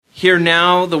Hear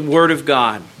now the word of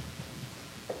God.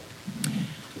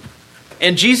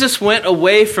 And Jesus went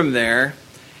away from there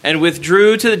and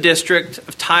withdrew to the district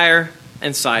of Tyre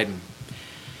and Sidon.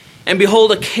 And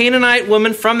behold, a Canaanite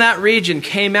woman from that region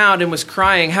came out and was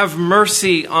crying, "Have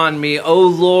mercy on me, O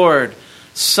Lord,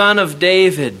 Son of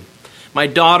David. My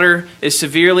daughter is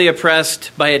severely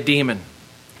oppressed by a demon."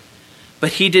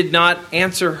 But he did not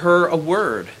answer her a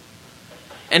word.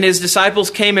 And his disciples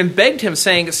came and begged him,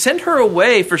 saying, "Send her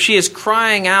away, for she is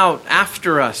crying out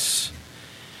after us."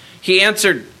 He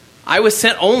answered, "I was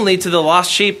sent only to the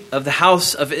lost sheep of the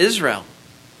house of Israel."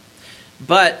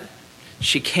 But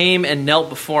she came and knelt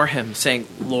before him, saying,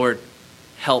 "Lord,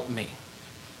 help me."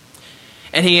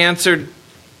 And he answered,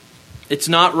 "It's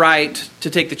not right to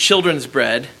take the children's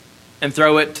bread and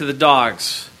throw it to the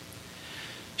dogs."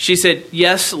 She said,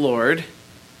 "Yes, Lord,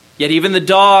 yet even the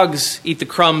dogs eat the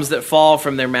crumbs that fall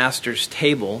from their master's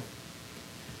table."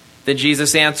 Then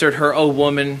Jesus answered her, "O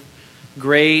woman,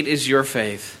 great is your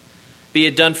faith. Be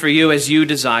it done for you as you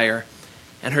desire."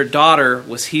 And her daughter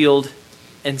was healed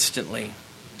instantly.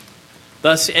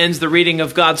 Thus ends the reading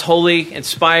of God's holy,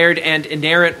 inspired, and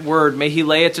inerrant word. May he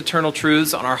lay its eternal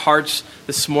truths on our hearts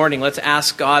this morning. Let's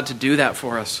ask God to do that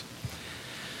for us.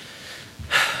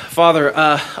 Father,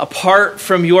 apart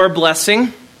from your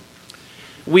blessing,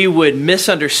 we would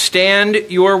misunderstand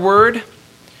your word.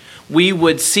 We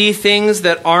would see things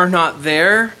that are not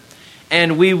there,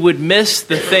 and we would miss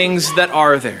the things that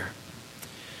are there.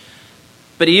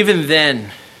 But even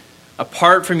then,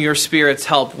 apart from your Spirit's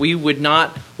help, we would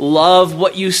not love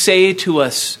what you say to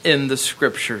us in the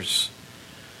Scriptures.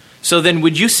 So then,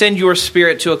 would you send your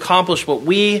Spirit to accomplish what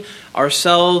we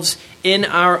ourselves, in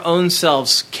our own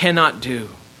selves, cannot do?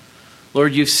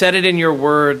 Lord, you've said it in your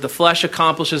word. The flesh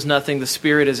accomplishes nothing. The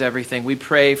Spirit is everything. We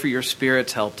pray for your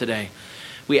Spirit's help today.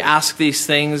 We ask these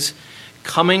things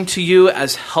coming to you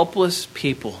as helpless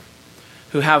people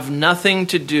who have nothing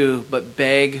to do but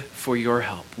beg for your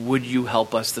help. Would you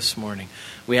help us this morning?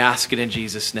 We ask it in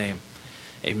Jesus' name.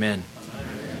 Amen.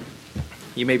 Amen.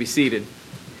 You may be seated.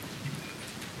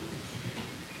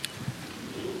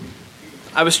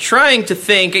 I was trying to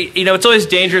think, it's always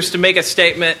dangerous to make a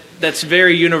statement that's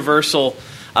very universal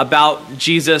about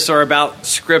Jesus or about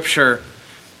Scripture.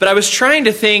 But I was trying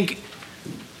to think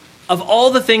of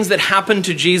all the things that happened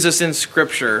to Jesus in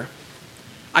Scripture.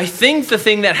 I think the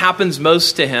thing that happens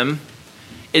most to him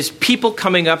is people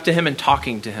coming up to him and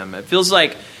talking to him. It feels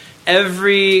like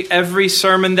every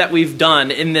sermon that we've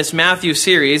done in this Matthew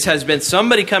series has been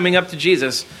somebody coming up to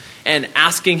Jesus and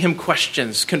asking him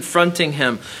questions, confronting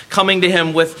him, coming to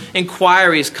him with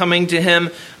inquiries, coming to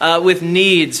him with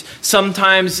needs.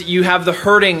 Sometimes you have the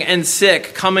hurting and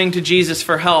sick coming to Jesus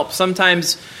for help.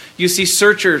 Sometimes you see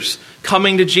searchers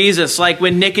coming to Jesus, like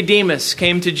when Nicodemus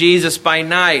came to Jesus by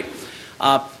night.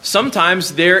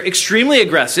 Sometimes they're extremely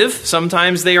aggressive.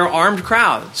 Sometimes they are armed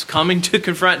crowds coming to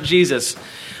confront Jesus.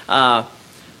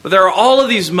 But there are all of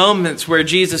these moments where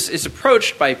Jesus is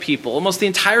approached by people. Almost the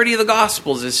entirety of the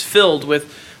Gospels is filled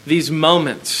with these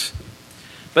moments.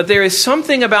 But there is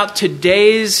something about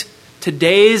today's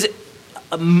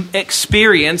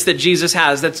experience that Jesus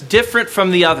has that's different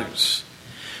from the others.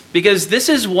 Because this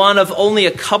is one of only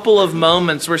a couple of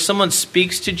moments where someone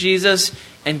speaks to Jesus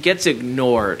and gets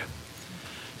ignored.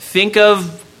 Think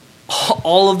of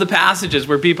all of the passages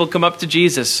where people come up to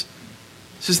Jesus.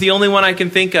 This is the only one I can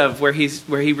think of where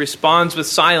he responds with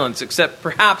silence, except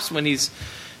perhaps when he's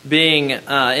being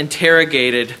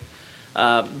interrogated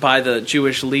by the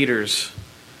Jewish leaders.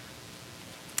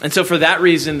 And so for that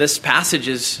reason, this passage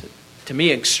is, to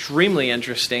me, extremely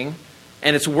interesting,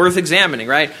 and it's worth examining,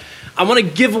 right? I want to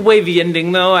give away the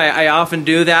ending, though. I often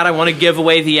do that. I want to give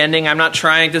away the ending. I'm not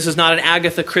trying. This is not an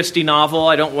Agatha Christie novel.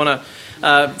 I don't want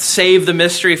to save the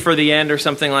mystery for the end or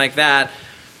something like that.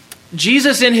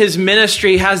 Jesus in his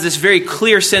ministry has this very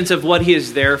clear sense of what he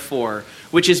is there for,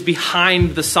 which is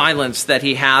behind the silence that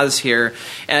he has here.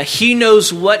 He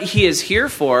knows what he is here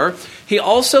for. He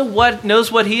also knows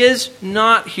what he is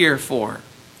not here for.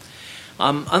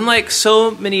 Unlike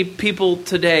so many people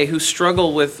today who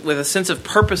struggle with a sense of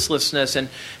purposelessness and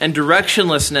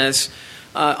directionlessness,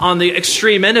 on the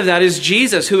extreme end of that is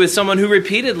Jesus, who is someone who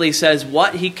repeatedly says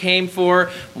what he came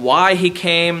for, why he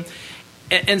came.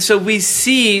 And so we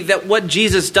see that what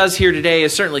Jesus does here today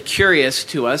is certainly curious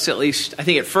to us. At least, I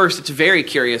think at first it's very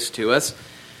curious to us.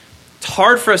 It's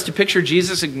hard for us to picture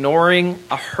Jesus ignoring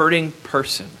a hurting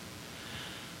person.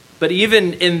 But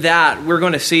even in that, we're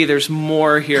going to see there's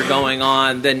more here going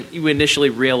on than you initially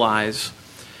realize.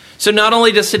 So not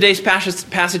only does today's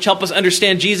passage help us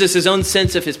understand Jesus' own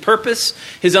sense of his purpose,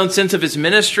 his own sense of his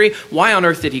ministry, why on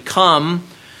earth did he come?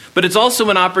 But it's also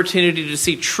an opportunity to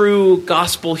see true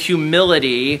gospel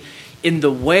humility in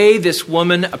the way this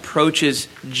woman approaches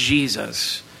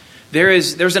Jesus.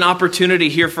 There's an opportunity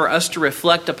here for us to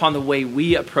reflect upon the way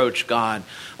we approach God,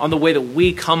 on the way that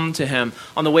we come to him,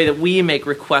 on the way that we make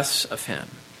requests of him.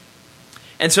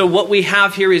 And so what we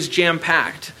have here is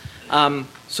jam-packed.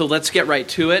 So let's get right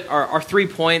to it. Our 3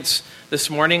 points this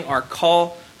morning are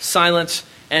call, silence,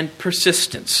 and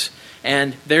persistence.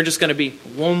 And they're just going to be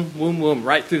whoom,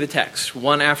 right through the text,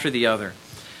 one after the other.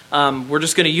 We're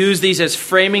just going to use these as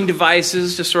framing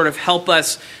devices to sort of help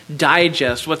us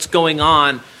digest what's going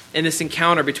on in this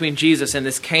encounter between Jesus and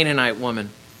this Canaanite woman.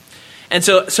 And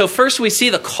so first we see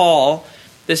the call.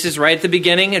 This is right at the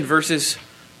beginning in verses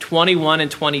 21 and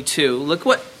 22. Look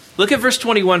at verse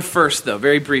 21 first, though,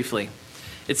 very briefly.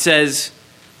 It says,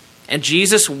 "And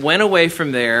Jesus went away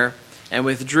from there and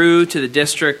withdrew to the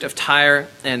district of Tyre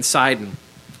and Sidon."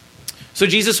 So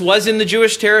Jesus was in the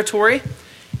Jewish territory,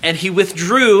 and he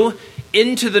withdrew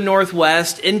into the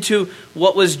northwest, into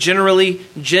what was generally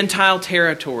Gentile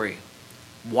territory.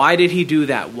 Why did he do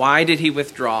that? Why did he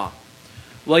withdraw?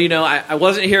 Well, I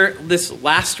wasn't here this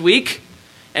last week,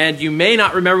 and you may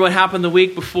not remember what happened the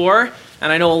week before.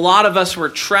 And I know a lot of us were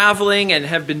traveling and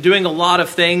have been doing a lot of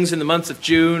things in the months of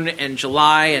June and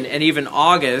July and even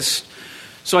August.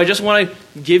 So I just want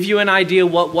to give you an idea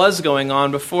what was going on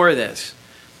before this.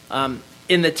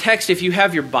 In the text, if you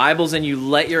have your Bibles and you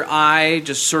let your eye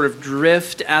just sort of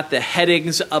drift at the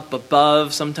headings up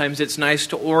above, sometimes it's nice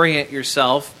to orient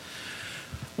yourself.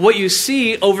 What you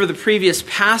see over the previous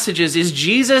passages is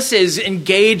Jesus is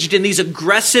engaged in these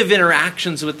aggressive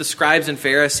interactions with the scribes and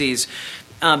Pharisees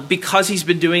because he's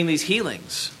been doing these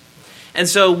healings. And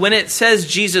so when it says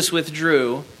Jesus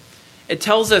withdrew, it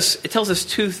tells us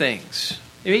 2 things.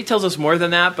 Maybe it tells us more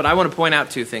than that, but I want to point out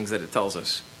 2 things that it tells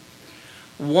us.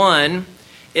 One,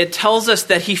 it tells us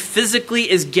that he physically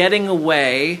is getting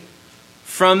away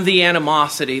from the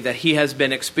animosity that he has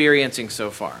been experiencing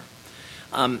so far.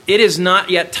 It is not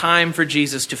yet time for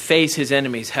Jesus to face his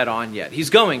enemies head on yet. He's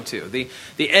going to.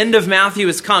 The end of Matthew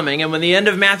is coming, and when the end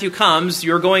of Matthew comes,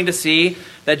 you're going to see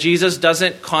that Jesus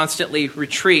doesn't constantly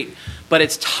retreat. But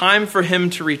it's time for him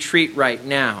to retreat right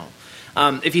now.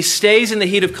 If he stays in the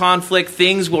heat of conflict,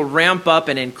 things will ramp up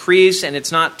and increase, and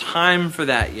it's not time for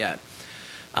that yet.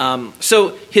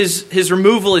 So his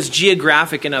removal is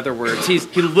geographic, in other words. He's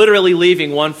literally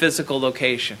leaving one physical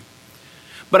location.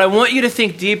 But I want you to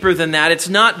think deeper than that. It's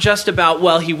not just about,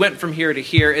 well, he went from here to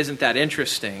here. Isn't that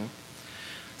interesting?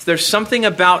 There's something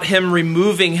about him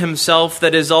removing himself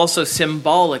that is also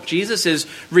symbolic. Jesus is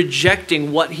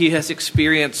rejecting what he has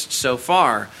experienced so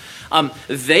far.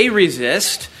 They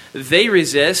resist,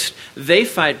 they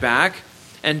fight back,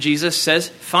 and Jesus says,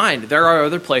 fine, there are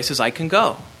other places I can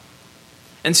go.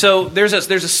 And so there's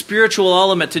a spiritual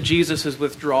element to Jesus'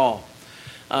 withdrawal.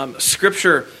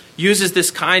 Scripture uses this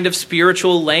kind of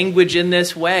spiritual language in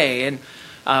this way. And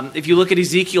if you look at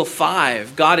Ezekiel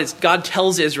 5, God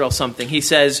tells Israel something. He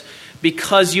says,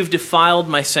 because you've defiled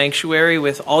my sanctuary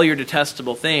with all your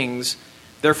detestable things,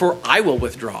 therefore I will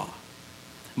withdraw.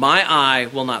 My eye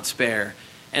will not spare,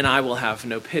 and I will have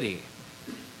no pity.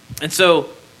 And so,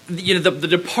 the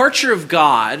departure of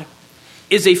God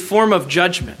is a form of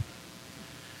judgment.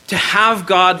 To have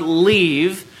God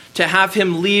leave, to have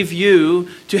him leave you,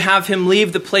 to have him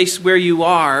leave the place where you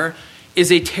are, is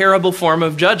a terrible form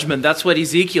of judgment. That's what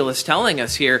Ezekiel is telling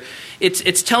us here.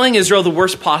 It's telling Israel the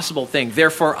worst possible thing.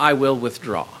 Therefore, I will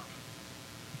withdraw.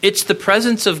 It's the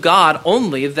presence of God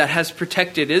only that has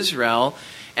protected Israel.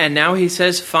 And now he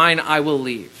says, fine, I will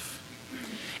leave.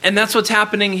 And that's what's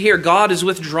happening here. God is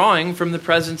withdrawing from the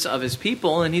presence of his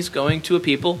people, and he's going to a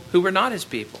people who were not his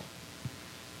people.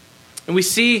 And we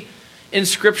see in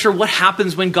Scripture what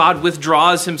happens when God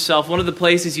withdraws himself. One of the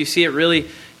places you see it really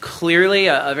clearly,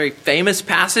 a very famous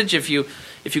passage, if you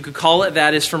could call it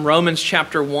that, is from Romans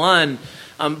chapter 1.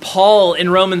 Paul in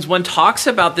Romans 1 talks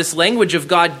about this language of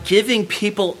God giving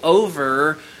people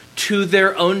over to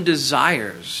their own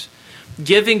desires,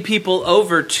 giving people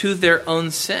over to their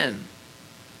own sin.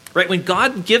 Right? When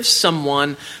God gives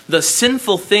someone the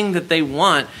sinful thing that they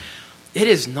want, it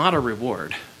is not a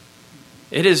reward.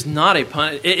 It is not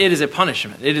it is a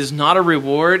punishment. It is not a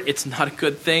reward. It's not a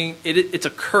good thing. It's a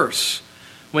curse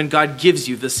when God gives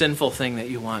you the sinful thing that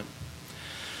you want.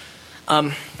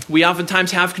 We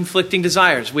oftentimes have conflicting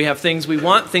desires. We have things we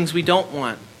want, things we don't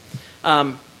want.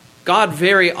 God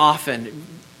very often,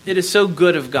 it is so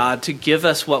good of God to give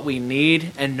us what we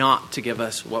need and not to give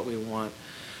us what we want.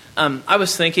 I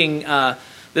was thinking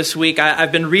this week,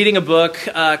 I've been reading a book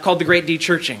called The Great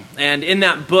De-Churching. And in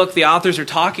that book, the authors are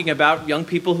talking about young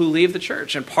people who leave the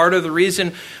church. And part of the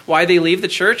reason why they leave the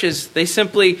church is they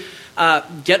simply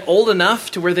get old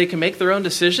enough to where they can make their own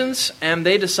decisions. And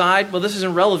they decide, well, this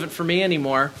isn't relevant for me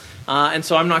anymore. And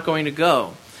so I'm not going to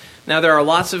go. Now, there are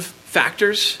lots of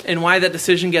factors in why that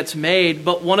decision gets made.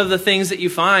 But one of the things that you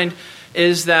find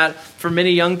is that for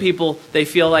many young people, they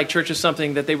feel like church is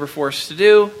something that they were forced to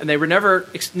do, and it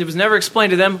was never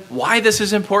explained to them why this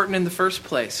is important in the first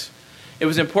place. It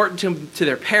was important to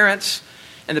their parents,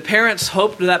 and the parents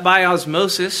hoped that by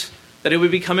osmosis that it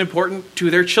would become important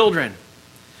to their children.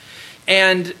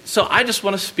 And so I just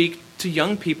want to speak to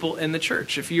young people in the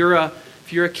church. If you're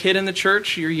a kid in the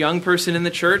church, you're a young person in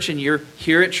the church, and you're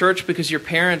here at church because your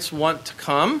parents want to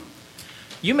come,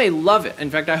 you may love it. In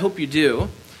fact, I hope you do.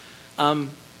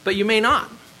 But you may not.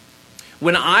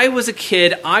 When I was a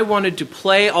kid, I wanted to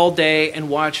play all day and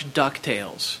watch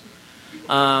DuckTales.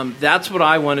 That's what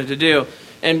I wanted to do.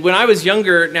 And when I was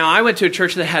younger, now I went to a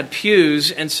church that had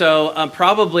pews, and so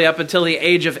probably up until the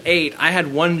age of 8, I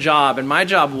had one job, and my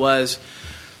job was,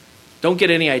 don't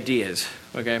get any ideas,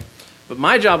 okay? But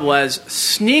my job was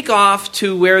sneak off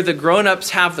to where the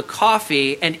grown-ups have the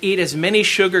coffee and eat as many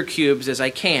sugar cubes as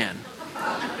I can.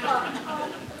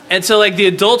 And so, like, the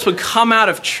adults would come out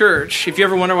of church. If you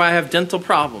ever wonder why I have dental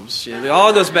problems, it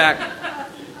all goes back.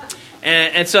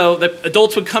 And so the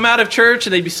adults would come out of church,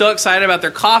 and they'd be so excited about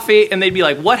their coffee, and they'd be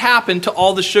like, what happened to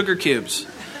all the sugar cubes?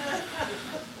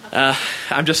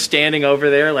 I'm just standing over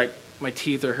there, like, my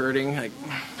teeth are hurting. Like,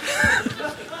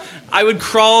 I would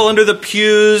crawl under the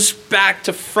pews, back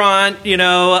to front,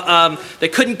 They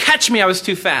couldn't catch me. I was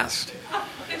too fast.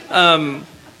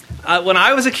 When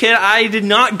I was a kid, I did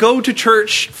not go to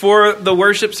church for the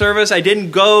worship service. I didn't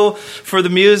go for the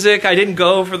music. I didn't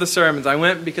go for the sermons. I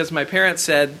went because my parents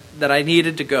said that I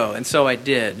needed to go, and so I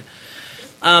did.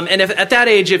 And at that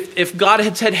age, if God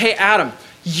had said, hey, Adam,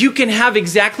 you can have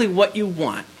exactly what you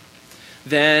want,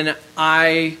 then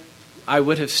I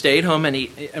would have stayed home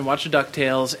and watched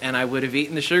DuckTales, and I would have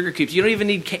eaten the sugar cubes. You don't even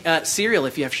need cereal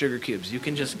if you have sugar cubes. You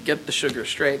can just get the sugar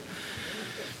straight.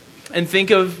 And think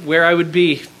of where I would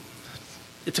be.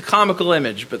 It's a comical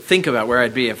image, but think about where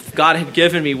I'd be if God had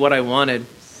given me what I wanted.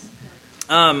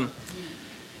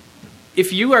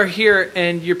 If you are here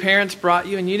and your parents brought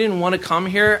you and you didn't want to come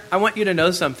here, I want you to know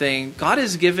something. God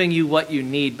is giving you what you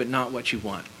need, but not what you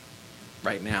want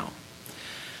right now.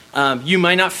 You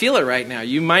might not feel it right now.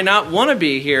 You might not want to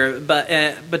be here,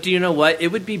 but do you know what?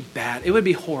 It would be bad. It would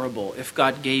be horrible if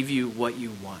God gave you what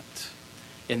you want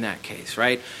in that case,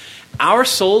 right? Our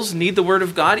souls need the Word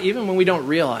of God even when we don't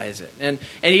realize it. And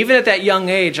even at that young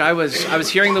age, I was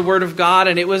hearing the Word of God,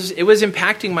 and it was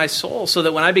impacting my soul, so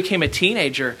that when I became a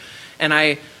teenager and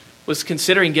I was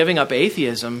considering giving up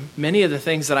atheism, many of the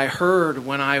things that I heard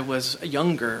when I was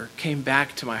younger came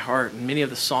back to my heart, and many of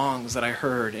the songs that I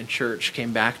heard in church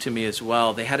came back to me as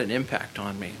well. They had an impact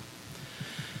on me.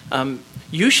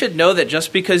 You should know that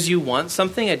just because you want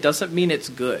something, it doesn't mean it's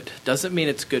good. Doesn't mean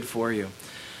it's good for you.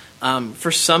 For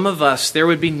some of us, there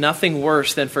would be nothing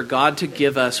worse than for God to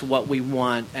give us what we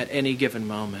want at any given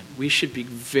moment. We should be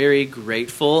very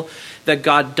grateful that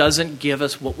God doesn't give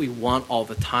us what we want all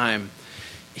the time.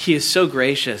 He is so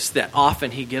gracious that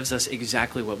often He gives us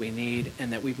exactly what we need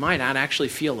and that we might not actually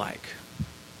feel like.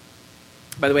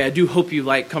 By the way, I do hope you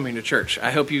like coming to church. I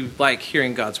hope you like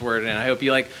hearing God's Word, and I hope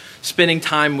you like spending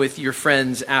time with your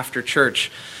friends after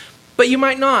church. But you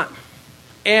might not.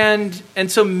 And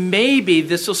so maybe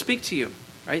this will speak to you,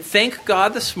 right? Thank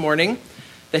God this morning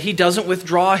that He doesn't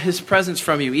withdraw His presence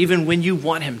from you, even when you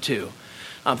want Him to.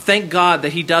 Thank God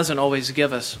that He doesn't always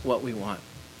give us what we want.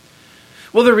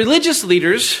 Well, the religious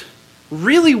leaders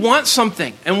really want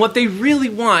something, and what they really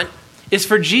want is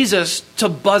for Jesus to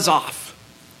buzz off.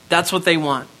 That's what they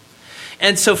want.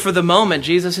 And so for the moment,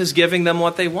 Jesus is giving them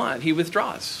what they want. He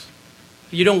withdraws.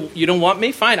 You don't want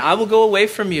me? Fine, I will go away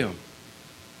from you.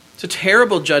 It's a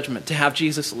terrible judgment to have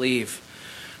Jesus leave,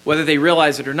 whether they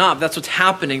realize it or not. That's what's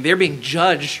happening. They're being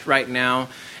judged right now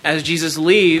as Jesus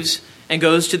leaves and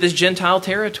goes to this Gentile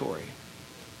territory.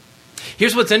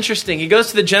 Here's what's interesting. He goes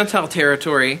to the Gentile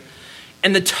territory,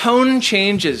 and the tone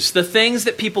changes. The things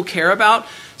that people care about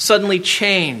suddenly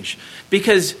change.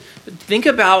 Because think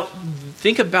about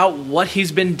what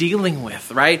he's been dealing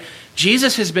with, right?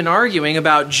 Jesus has been arguing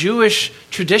about Jewish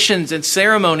traditions and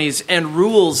ceremonies and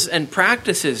rules and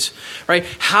practices, right?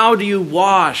 How do you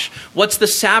wash? What's the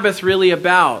Sabbath really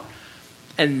about?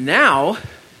 And now,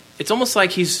 it's almost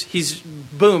like he's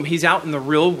out in the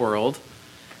real world.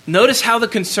 Notice how the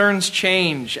concerns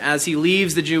change as he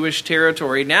leaves the Jewish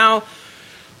territory. Now,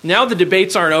 Now the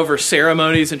debates aren't over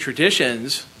ceremonies and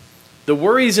traditions. The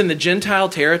worries in the Gentile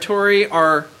territory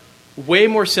are way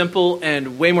more simple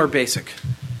and way more basic.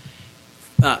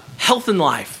 Health and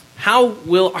life. How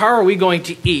are we going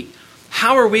to eat?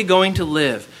 How are we going to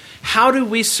live? How do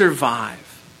we survive?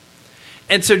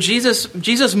 And so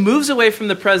Jesus moves away from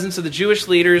the presence of the Jewish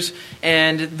leaders,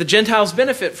 and the Gentiles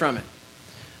benefit from it.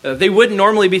 They wouldn't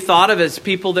normally be thought of as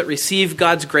people that receive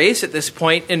God's grace at this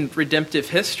point in redemptive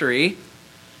history.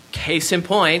 Case in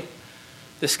point,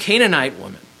 this Canaanite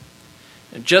woman.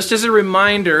 And just as a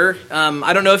reminder,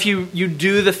 I don't know if you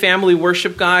do the family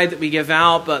worship guide that we give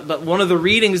out, but one of the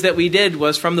readings that we did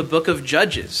was from the book of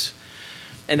Judges.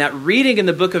 And that reading in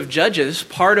the book of Judges,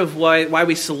 part of why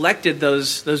we selected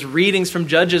those readings from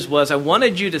Judges was I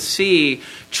wanted you to see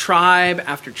tribe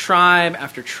after tribe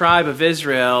after tribe of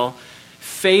Israel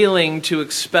failing to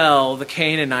expel the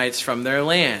Canaanites from their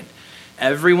land.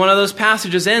 Every one of those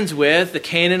passages ends with the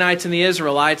Canaanites and the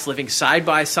Israelites living side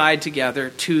by side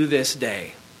together to this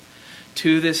day.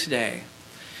 To this day.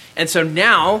 And so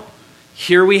now,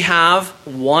 here we have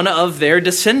one of their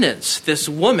descendants, this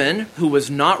woman who was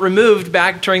not removed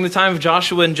back during the time of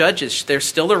Joshua and Judges. They're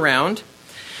still around,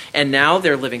 and now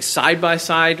they're living side by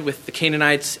side with the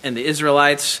Canaanites and the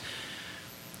Israelites.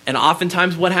 And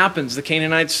oftentimes what happens? The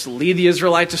Canaanites lead the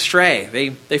Israelites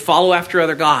astray. They follow after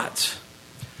other gods.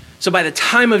 So by the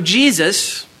time of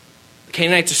Jesus, the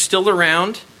Canaanites are still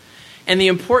around. And the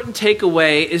important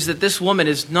takeaway is that this woman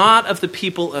is not of the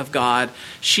people of God.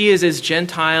 She is as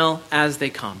Gentile as they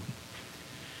come.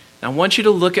 Now I want you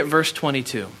to look at verse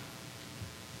 22.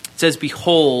 It says,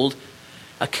 "Behold,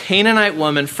 a Canaanite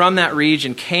woman from that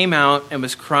region came out and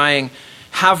was crying,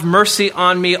 'Have mercy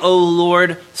on me, O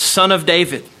Lord, Son of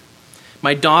David.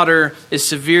 My daughter is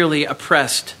severely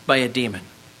oppressed by a demon.'"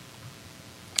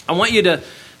 I want you to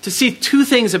see two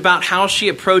things about how she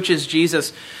approaches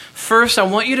Jesus. First, I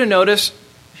want you to notice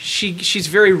she's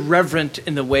very reverent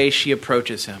in the way she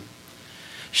approaches him.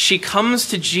 She comes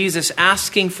to Jesus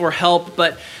asking for help,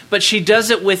 but she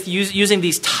does it with using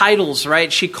these titles,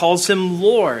 right? She calls him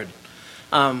Lord.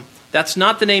 That's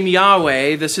not the name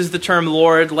Yahweh. This is the term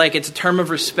Lord, like it's a term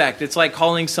of respect. It's like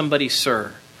calling somebody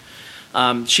sir.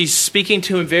 She's speaking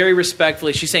to him very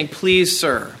respectfully. She's saying, "Please,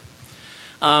 sir."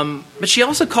 But she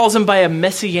also calls him by a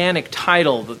messianic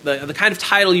title, the kind of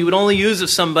title you would only use of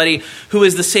somebody who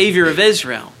is the Savior of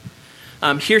Israel.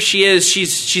 Here she is.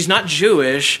 She's not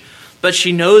Jewish, but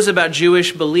she knows about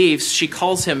Jewish beliefs. She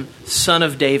calls him Son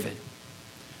of David.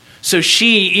 So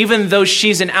she, even though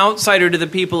she's an outsider to the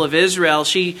people of Israel,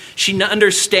 she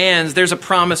understands there's a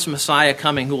promised Messiah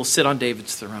coming who will sit on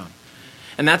David's throne.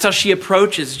 And that's how she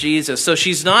approaches Jesus. So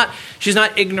she's not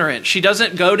ignorant. She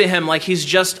doesn't go to him like he's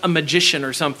just a magician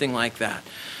or something like that.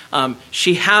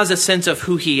 She has a sense of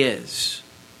who he is.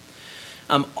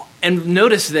 And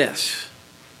notice this.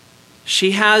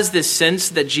 She has this sense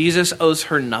that Jesus owes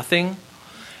her nothing.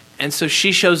 And so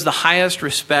she shows the highest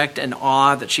respect and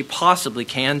awe that she possibly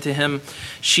can to him.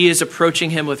 She is approaching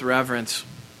him with reverence.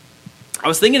 I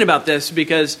was thinking about this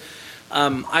because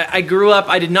I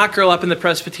did not grow up in the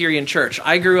Presbyterian church.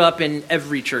 I grew up in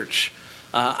every church.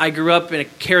 I grew up in a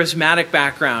charismatic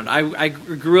background. I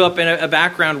grew up in a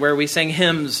background where we sang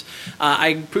hymns.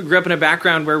 I grew up in a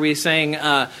background where we sang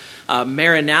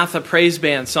Maranatha praise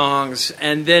band songs.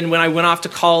 And then when I went off to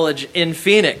college in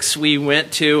Phoenix, we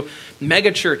went to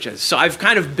mega churches. So I've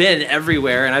kind of been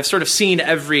everywhere, and I've sort of seen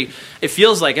it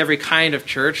feels like every kind of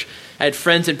church. I had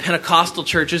friends in Pentecostal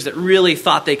churches that really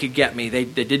thought they could get me. They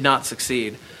did not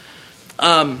succeed.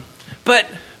 But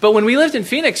when we lived in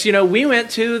Phoenix, we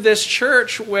went to this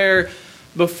church where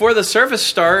before the service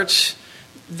starts,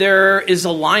 there is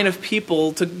a line of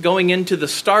people going into the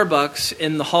Starbucks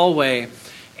in the hallway,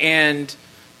 and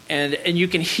you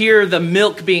can hear the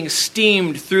milk being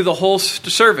steamed through the whole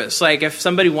service. Like if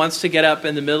somebody wants to get up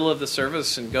in the middle of the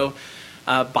service and go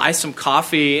buy some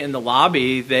coffee in the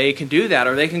lobby, they can do that.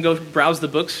 Or they can go browse the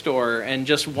bookstore and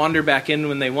just wander back in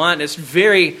when they want. It's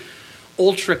very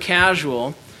ultra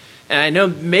casual. And I know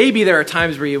maybe there are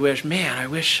times where you wish, man, I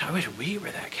wish we were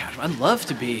that casual. I'd love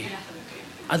to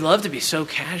be so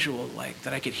casual like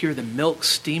that I could hear the milk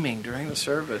steaming during the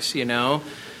service,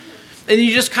 And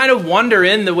you just kind of wander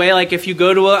in the way, like if you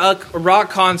go to a rock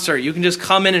concert, you can just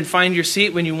come in and find your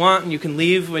seat when you want, and you can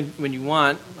leave when you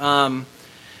want.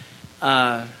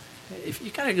 If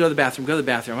you gotta go to the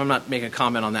bathroom. I'm not making a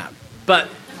comment on that, but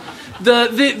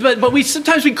but we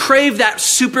sometimes crave that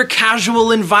super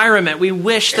casual environment. We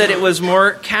wish that it was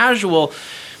more casual,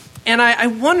 and I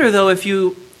wonder though if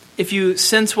you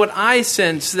sense what I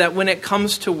sense, that when it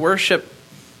comes to worship,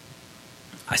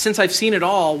 since I've seen it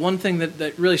all, one thing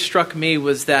that really struck me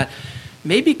was that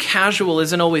maybe casual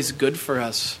isn't always good for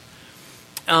us.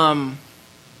 And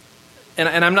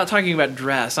I'm not talking about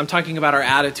dress. I'm talking about our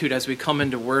attitude as we come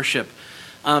into worship.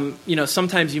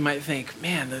 Sometimes you might think,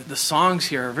 man, the songs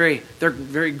here are they're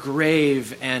very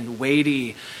grave and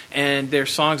weighty, and they're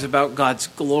songs about God's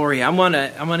glory. I want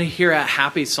to hear a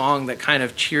happy song that kind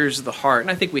of cheers the heart,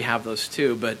 and I think we have those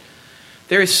too. But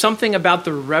there is something about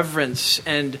the reverence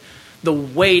and the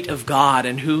weight of God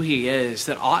and who He is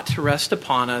that ought to rest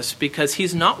upon us, because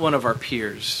He's not one of our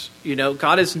peers.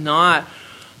 God is not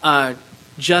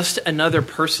just another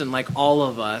person like all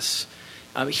of us.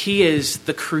 He is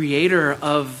the creator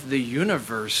of the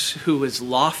universe, who is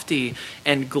lofty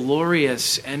and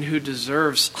glorious and who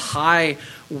deserves high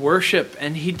worship.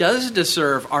 And He does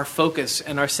deserve our focus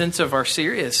and our sense of our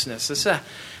seriousness. I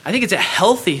think it's a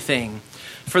healthy thing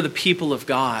for the people of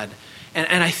God.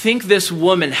 And I think this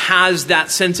woman has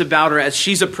that sense about her as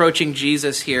she's approaching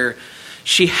Jesus here.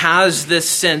 She has this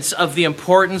sense of the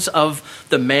importance of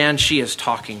the man she is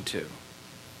talking to.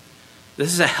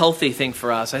 This is a healthy thing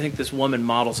for us. I think this woman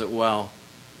models it well.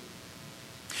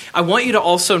 I want you to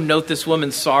also note this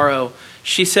woman's sorrow.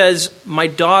 She says, my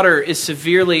daughter is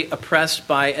severely oppressed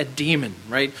by a demon,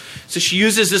 right? So she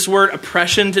uses this word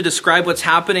oppression to describe what's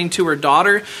happening to her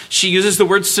daughter. She uses the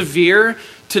word severe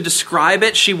to describe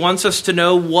it. She wants us to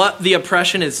know what the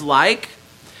oppression is like.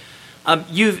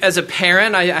 As a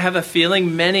parent, I have a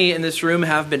feeling many in this room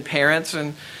have been parents,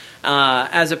 and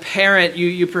as a parent,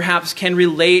 you perhaps can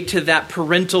relate to that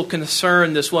parental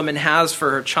concern this woman has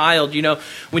for her child.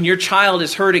 When your child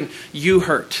is hurting, you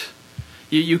hurt.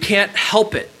 You can't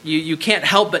help it. You can't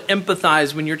help but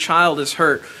empathize when your child is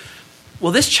hurt.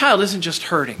 Well, this child isn't just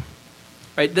hurting,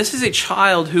 right? This is a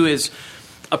child who is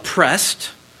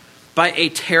oppressed by a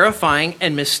terrifying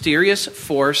and mysterious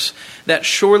force that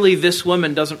surely this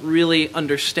woman doesn't really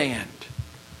understand.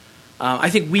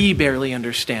 I think we barely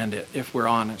understand it, if we're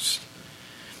honest.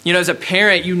 As a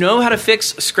parent, you know how to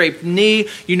fix a scraped knee.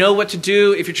 You know what to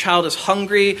do if your child is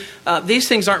hungry. These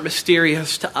things aren't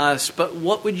mysterious to us, but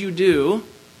what would you do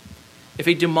if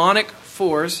a demonic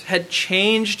force had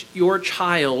changed your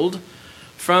child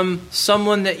from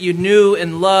someone that you knew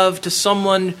and loved to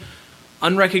someone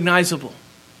unrecognizable?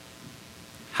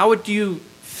 How would you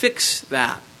fix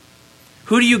that?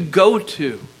 Who do you go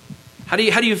to? How do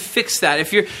you fix that?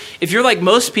 If you're like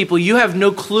most people, you have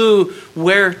no clue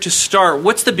where to start.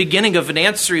 What's the beginning of an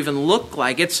answer even look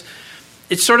like? It's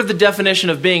sort of the definition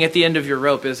of being at the end of your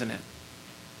rope, isn't it?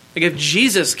 Like, if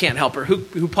Jesus can't help her,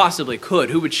 who possibly could?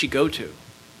 Who would she go to?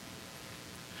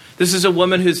 This is a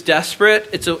woman who's desperate.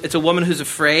 It's a woman who's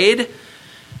afraid.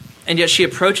 And yet she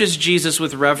approaches Jesus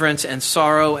with reverence and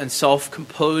sorrow and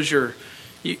self-composure.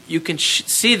 You can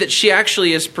see that she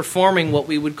actually is performing what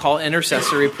we would call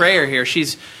intercessory prayer here.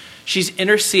 She's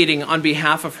interceding on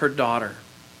behalf of her daughter.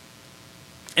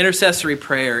 Intercessory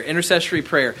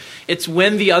prayer. It's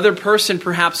when the other person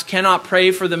perhaps cannot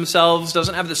pray for themselves,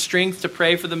 doesn't have the strength to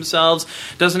pray for themselves,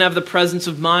 doesn't have the presence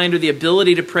of mind or the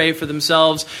ability to pray for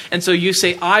themselves. And so you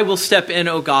say, I will step in,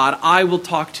 O God. I will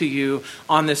talk to you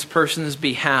on this person's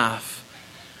behalf.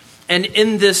 And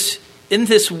in this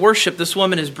worship, this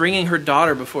woman is bringing her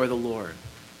daughter before the Lord.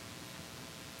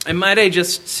 And might I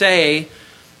just say,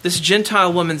 this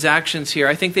Gentile woman's actions here,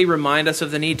 I think they remind us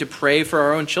of the need to pray for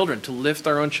our own children, to lift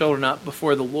our own children up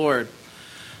before the Lord.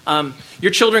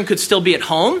 Your children could still be at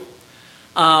home.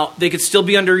 They could still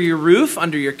be under your roof,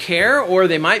 under your care, or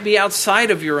they might be outside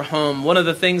of your home. One of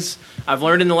the things I've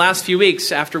learned in the last few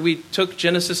weeks after we took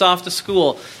Genesis off to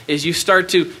school is you start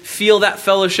to feel that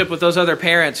fellowship with those other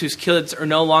parents whose kids are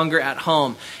no longer at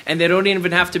home, and they don't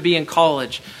even have to be in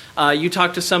college. You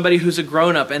talk to somebody who's a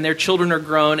grown-up and their children are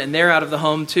grown and they're out of the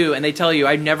home too, and they tell you,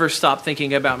 I never stop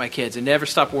thinking about my kids. I never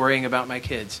stop worrying about my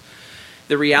kids.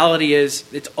 The reality is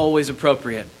it's always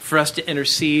appropriate for us to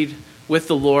intercede with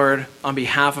the Lord on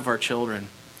behalf of our children.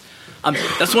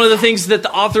 That's one of the things that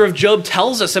the author of Job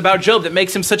tells us about Job that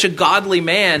makes him such a godly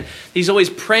man. He's always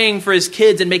praying for his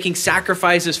kids and making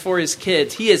sacrifices for his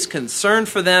kids. He is concerned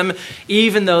for them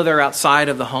even though they're outside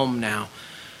of the home now.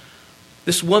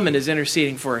 This woman is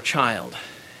interceding for a child.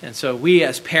 And so we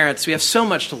as parents, we have so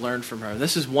much to learn from her.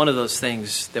 This is one of those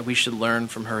things that we should learn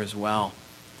from her as well.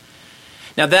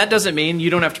 Now that doesn't mean you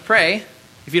don't have to pray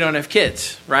if you don't have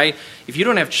kids, right? If you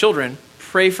don't have children,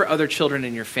 pray for other children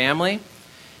in your family.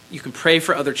 You can pray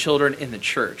for other children in the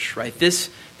church, right? This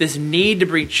need to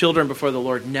bring children before the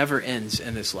Lord never ends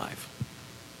in this life.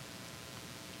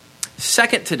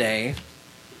 Second today,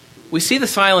 we see the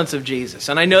silence of Jesus.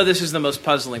 And I know this is the most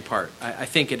puzzling part. I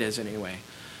think it is anyway.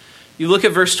 You look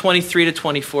at verse 23 to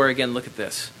 24 again, look at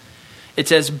this. It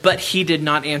says, but he did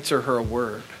not answer her a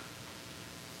word.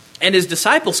 And his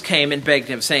disciples came and begged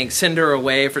him, saying, "Send her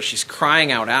away, for she's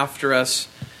crying out after us."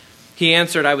 He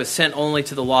answered, "I was sent only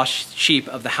to the lost sheep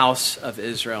of the house of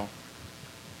Israel."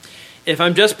 If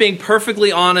I'm just being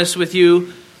perfectly honest with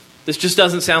you, this just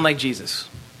doesn't sound like Jesus.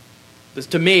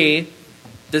 To me,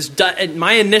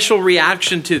 my initial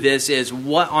reaction to this is,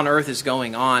 what on earth is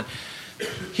going on?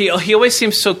 He always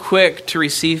seems so quick to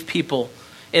receive people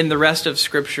in the rest of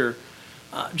Scripture.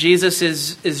 Jesus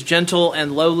is gentle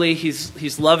and lowly.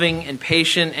 He's loving and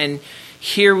patient. And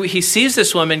here he sees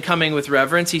this woman coming with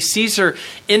reverence. He sees her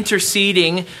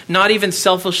interceding, not even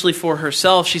selfishly for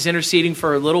herself. She's interceding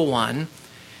for her little one.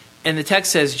 And the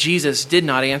text says Jesus did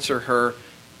not answer her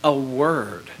a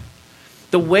word.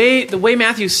 The way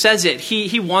Matthew says it,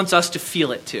 he wants us to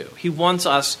feel it too. He wants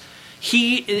us.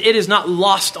 It is not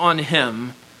lost on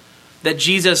him that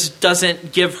Jesus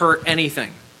doesn't give her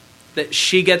anything, that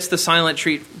she gets the silent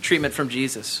treatment from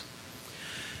Jesus.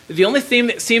 The only thing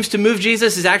that seems to move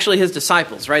Jesus is actually his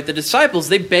disciples, right? The disciples,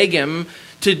 they beg him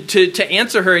to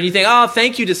answer her, and you think, "Oh,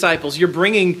 thank you, disciples. You're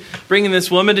bringing this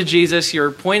woman to Jesus.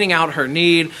 You're pointing out her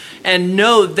need." And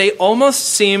no, they almost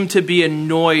seem to be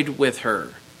annoyed with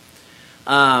her.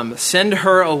 Send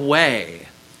her away.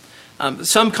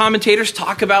 Some commentators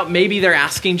talk about maybe they're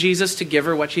asking Jesus to give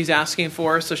her what she's asking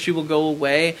for so she will go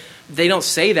away. They don't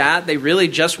say that. They really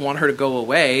just want her to go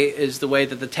away, is the way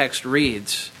that the text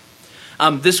reads.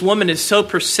 This woman is so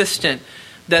persistent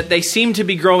that they seem to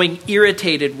be growing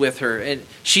irritated with her. And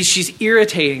she's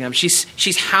irritating them.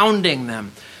 She's hounding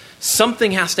them.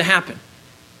 Something has to happen.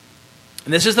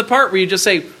 And this is the part where you just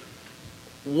say,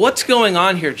 "What's going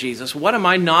on here, Jesus? What am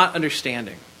I not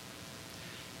understanding?"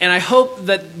 And I hope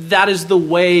that is the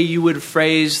way you would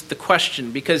phrase the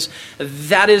question, because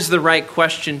that is the right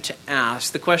question to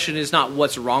ask. The question is not,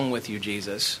 "What's wrong with you,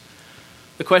 Jesus?"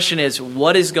 The question is,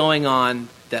 what is going on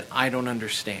that I don't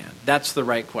understand? That's the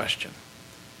right question.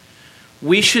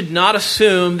 We should not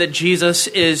assume that Jesus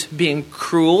is being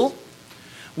cruel.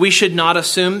 We should not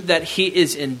assume that he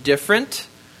is indifferent.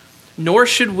 Nor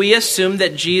should we assume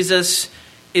that Jesus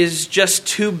is just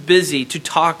too busy to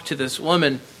talk to this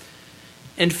woman.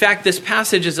 In fact, this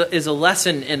passage is a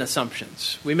lesson in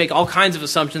assumptions. We make all kinds of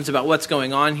assumptions about what's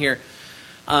going on here.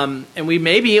 And we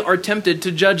maybe are tempted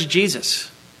to judge Jesus,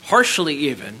 harshly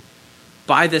even,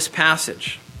 by this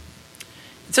passage.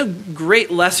 It's a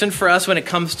great lesson for us when it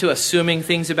comes to assuming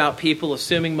things about people,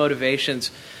 assuming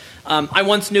motivations. I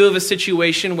once knew of a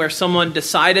situation where someone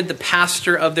decided the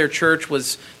pastor of their church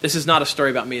was, this is not a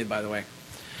story about me, by the way,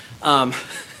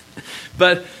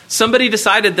 but somebody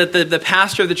decided that the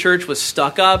pastor of the church was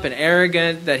stuck up and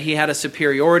arrogant, that he had a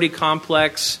superiority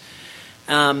complex.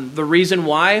 The reason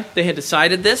why they had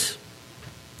decided this,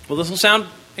 well, this will sound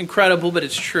incredible, but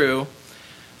it's true.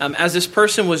 As this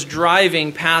person was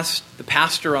driving past the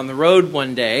pastor on the road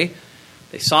one day,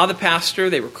 they saw the pastor,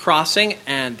 they were crossing,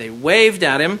 and they waved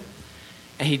at him,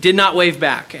 and he did not wave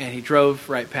back, and he drove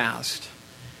right past.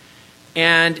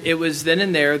 And it was then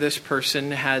and there this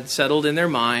person had settled in their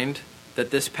mind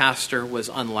that this pastor was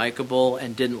unlikable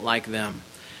and didn't like them.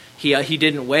 He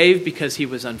didn't wave because he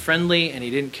was unfriendly, and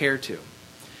he didn't care to.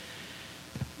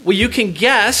 Well, you can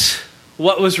guess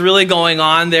what was really going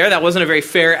on there. That wasn't a very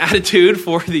fair attitude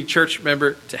for the church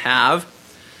member to have.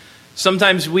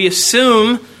 Sometimes we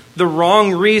assume the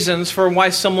wrong reasons for why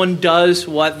someone does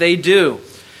what they do.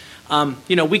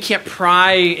 We can't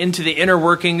pry into the inner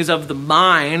workings of the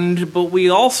mind, but we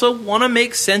also want to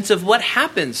make sense of what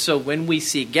happens. So when we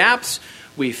see gaps,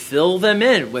 we fill them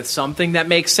in with something that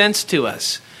makes sense to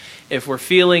us. If we're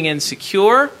feeling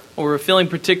insecure, or we're feeling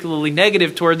particularly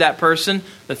negative toward that person,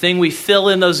 the thing we fill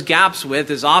in those gaps with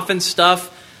is often stuff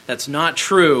that's not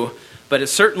true, but it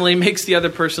certainly makes the other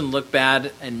person look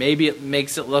bad, and maybe it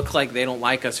makes it look like they don't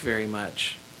like us very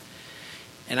much.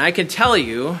 And I can tell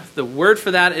you, the word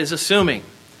for that is assuming.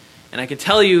 And I can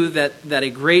tell you that a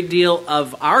great deal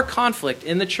of our conflict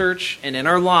in the church and in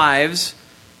our lives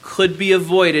could be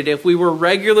avoided if we were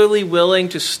regularly willing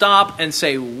to stop and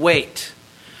say, wait,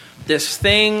 this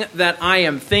thing that I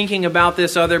am thinking about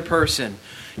this other person,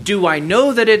 do I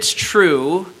know that it's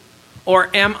true, or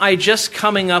am I just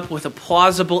coming up with a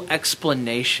plausible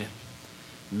explanation?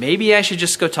 Maybe I should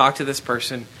just go talk to this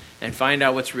person and find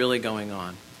out what's really going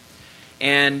on.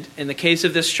 And in the case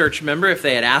of this church member, if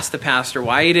they had asked the pastor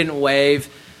why he didn't wave,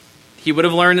 he would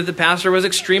have learned that the pastor was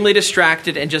extremely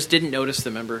distracted and just didn't notice the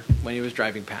member when he was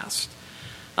driving past.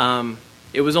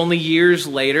 It was only years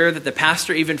later that the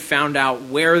pastor even found out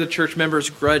where the church member's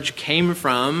grudge came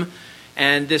from,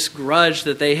 and this grudge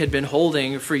that they had been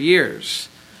holding for years.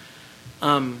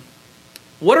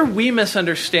 What are we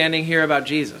misunderstanding here about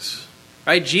Jesus?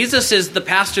 right? Jesus is the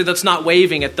pastor that's not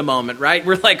waving at the moment, right?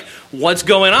 We're like, what's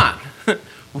going on?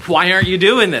 Why aren't you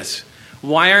doing this?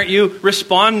 Why aren't you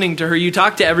responding to her? You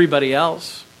talk to everybody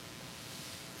else.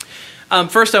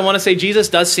 First, I want to say Jesus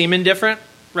does seem indifferent,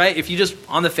 right? If you just,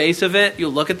 on the face of it, you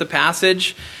look at the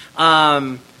passage,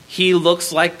 he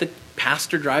looks like the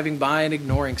pastor driving by and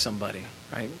ignoring somebody,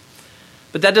 right?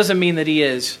 But that doesn't mean that he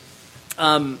is.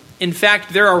 In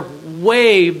fact, there are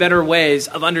way better ways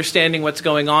of understanding what's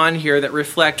going on here that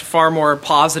reflect far more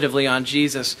positively on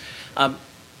Jesus.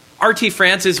 R.T.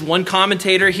 Francis, one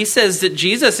commentator, he says that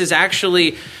Jesus is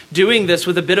actually doing this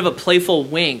with a bit of a playful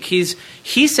wink.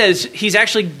 He says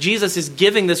Jesus is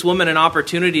giving this woman an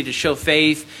opportunity to show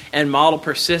faith and model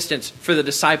persistence for the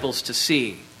disciples to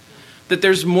see. That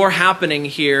there's more happening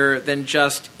here than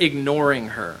just ignoring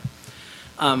her.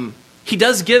 He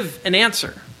does give an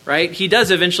answer, right? He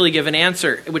does eventually give an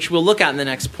answer, which we'll look at in the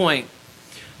next point.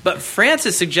 But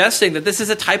Francis is suggesting that this is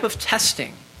a type of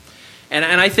testing. And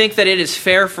I think that it is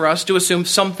fair for us to assume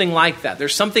something like that.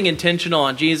 There's something intentional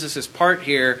on Jesus' part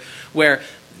here where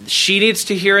she needs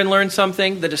to hear and learn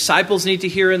something. The disciples need to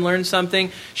hear and learn something.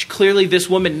 Clearly, this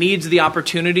woman needs the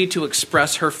opportunity to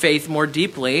express her faith more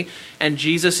deeply, and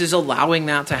Jesus is allowing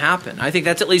that to happen. I think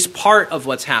that's at least part of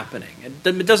what's happening.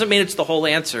 It doesn't mean it's the whole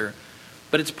answer,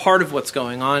 but it's part of what's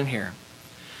going on here.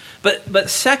 But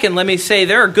second, let me say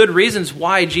there are good reasons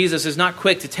why Jesus is not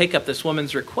quick to take up this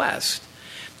woman's request.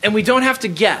 And we don't have to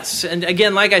guess. And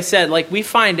again, like I said, we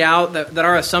find out that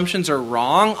our assumptions are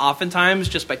wrong oftentimes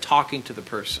just by talking to the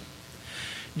person.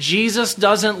 Jesus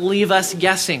doesn't leave us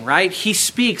guessing, right? He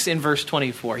speaks in verse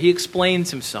 24. He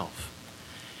explains himself.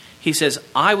 He says,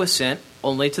 I was sent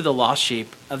only to the lost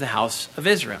sheep of the house of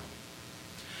Israel.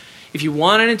 If you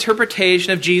want an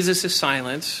interpretation of Jesus'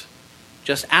 silence,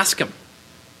 just ask him.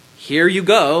 Here you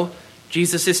go.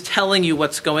 Jesus is telling you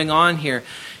what's going on here.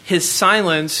 His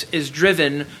silence is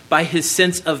driven by his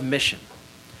sense of mission.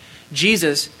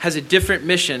 Jesus has a different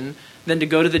mission than to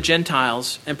go to the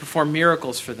Gentiles and perform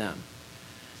miracles for them.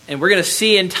 And we're going to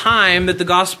see in time that the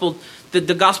gospel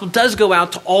does go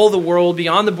out to all the world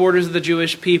beyond the borders of the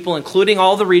Jewish people, including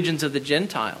all the regions of the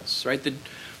Gentiles. Right?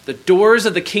 The doors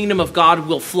of the kingdom of God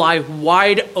will fly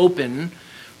wide open,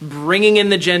 bringing in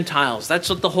the Gentiles. That's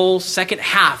what the whole second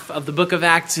half of the book of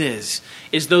Acts is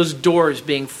those doors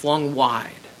being flung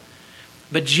wide.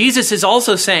 But Jesus is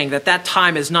also saying that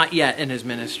time is not yet in his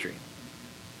ministry.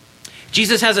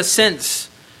 Jesus has a sense,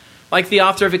 like the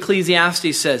author of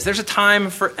Ecclesiastes says, there's a time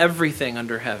for everything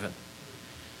under heaven.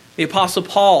 The Apostle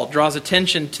Paul draws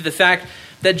attention to the fact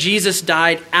that Jesus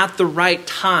died at the right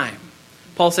time.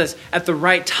 Paul says, at the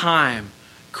right time,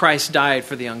 Christ died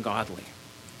for the ungodly.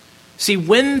 See,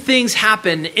 when things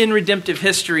happen in redemptive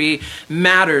history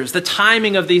matters. The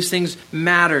timing of these things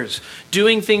matters.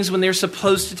 Doing things when they're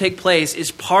supposed to take place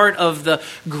is part of the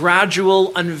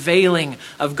gradual unveiling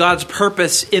of God's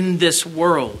purpose in this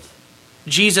world.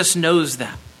 Jesus knows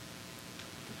that.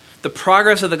 The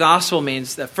progress of the gospel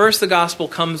means that first the gospel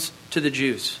comes to the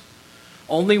Jews.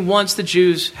 Only once the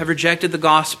Jews have rejected the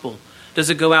gospel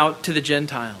does it go out to the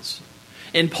Gentiles.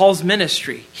 In Paul's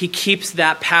ministry, he keeps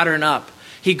that pattern up.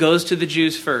 He goes to the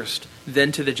Jews first,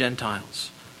 then to the Gentiles.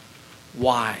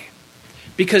 Why?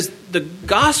 Because the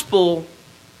gospel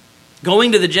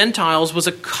going to the Gentiles was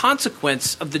a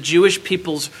consequence of the Jewish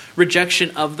people's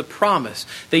rejection of the promise.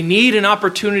 They need an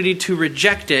opportunity to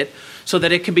reject it so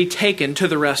that it can be taken to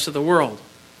the rest of the world.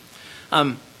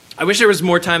 I wish there was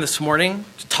more time this morning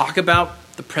to talk about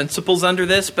the principles under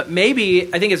this, but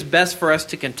maybe I think it's best for us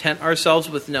to content ourselves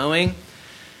with knowing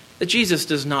that Jesus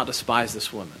does not despise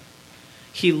this woman.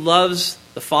 He loves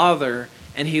the Father,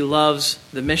 and he loves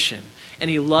the mission. And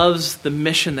he loves the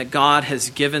mission that God has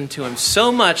given to him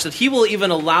so much that he will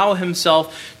even allow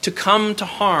himself to come to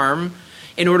harm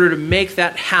in order to make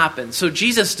that happen. So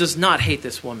Jesus does not hate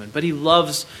this woman, but he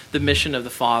loves the mission of the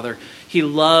Father. He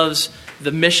loves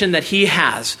the mission that he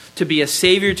has to be a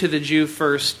Savior to the Jew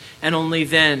first, and only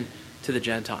then to the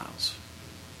Gentiles.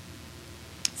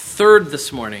 Third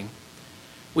this morning,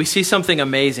 we see something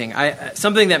amazing,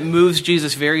 something that moves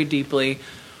Jesus very deeply.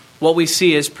 What we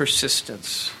see is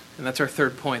persistence. And that's our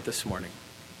third point this morning.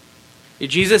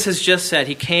 Jesus has just said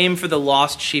he came for the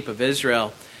lost sheep of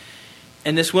Israel.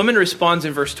 And this woman responds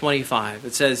in verse 25.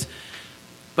 It says,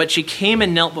 but she came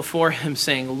and knelt before him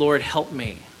saying, Lord, help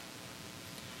me.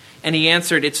 And he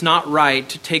answered, it's not right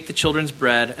to take the children's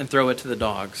bread and throw it to the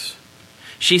dogs.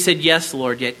 She said, yes,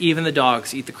 Lord, yet even the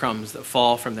dogs eat the crumbs that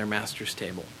fall from their master's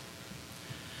table.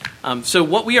 So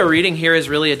what we are reading here is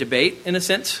really a debate, in a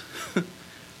sense.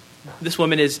 This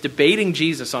woman is debating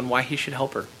Jesus on why he should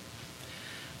help her.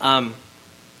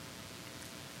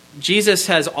 Jesus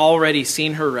has already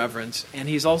seen her reverence, and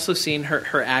he's also seen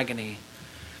her agony.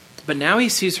 But now he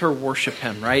sees her worship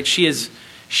him, right? She is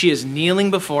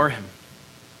kneeling before him.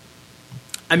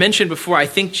 I mentioned before, I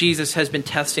think Jesus has been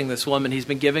testing this woman. He's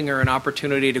been giving her an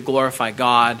opportunity to glorify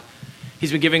God.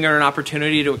 He's been giving her an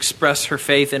opportunity to express her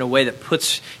faith in a way that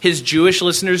puts his Jewish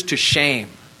listeners to shame.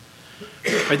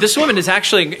 Right, this woman is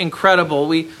actually incredible.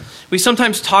 We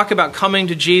sometimes talk about coming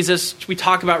to Jesus. We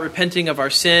talk about repenting of our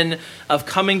sin, of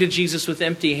coming to Jesus with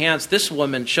empty hands. This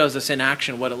woman shows us in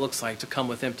action what it looks like to come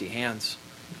with empty hands.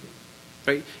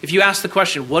 Right? If you ask the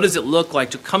question, what does it look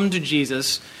like to come to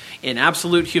Jesus in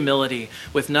absolute humility,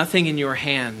 with nothing in your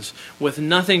hands, with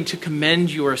nothing to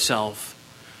commend yourself?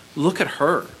 Look at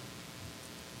her.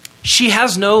 She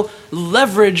has no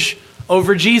leverage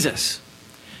over Jesus.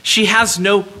 She has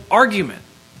no argument.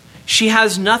 She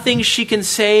has nothing she can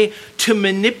say to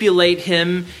manipulate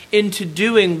him into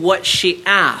doing what she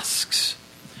asks.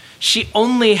 She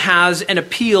only has an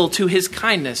appeal to his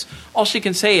kindness. All she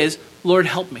can say is, Lord,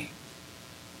 help me.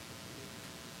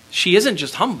 She isn't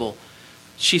just humble.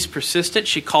 She's persistent.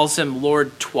 She calls him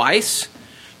Lord twice.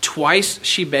 Twice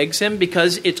she begs him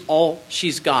because it's all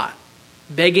she's got.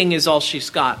 Begging is all she's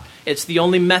got. It's the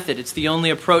only method. It's the only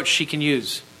approach she can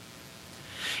use.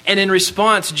 And in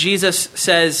response, Jesus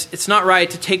says, it's not right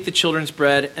to take the children's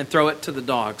bread and throw it to the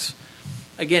dogs.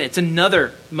 Again, it's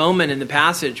another moment in the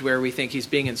passage where we think he's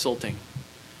being insulting.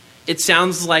 It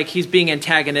sounds like he's being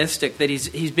antagonistic, that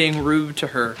he's being rude to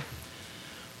her.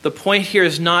 The point here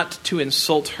is not to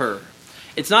insult her.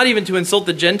 It's not even to insult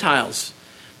the Gentiles.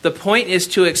 The point is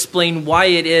to explain why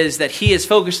it is that he is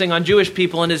focusing on Jewish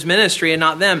people in his ministry and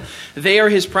not them. They are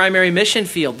his primary mission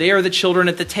field. They are the children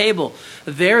at the table.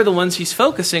 They're the ones he's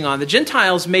focusing on. The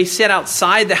Gentiles may sit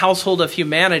outside the household of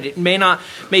humanity,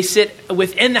 may sit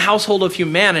within the household of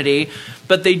humanity,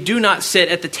 but they do not sit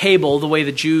at the table the way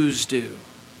the Jews do.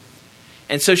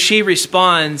 And so she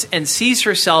responds and sees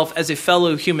herself as a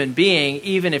fellow human being,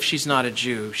 even if she's not a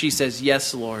Jew. She says,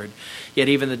 yes, Lord, yet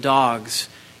even the dogs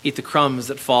eat the crumbs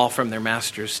that fall from their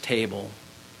master's table.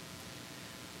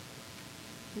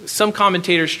 Some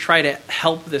commentators try to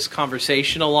help this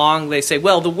conversation along. They say,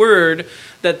 well, the word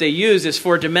that they use is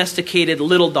for domesticated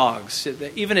little dogs.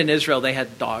 Even in Israel, they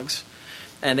had dogs,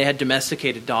 and they had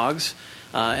domesticated dogs,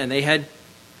 and they had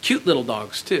cute little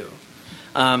dogs too.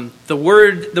 The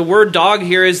word dog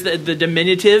here is the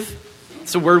diminutive.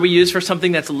 It's a word we use for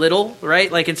something that's little,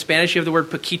 right? Like in Spanish, you have the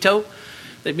word poquito.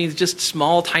 That means just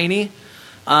small, tiny.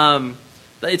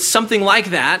 It's something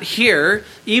like that. Here,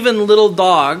 even little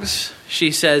dogs,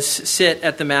 she says, sit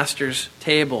at the master's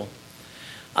table.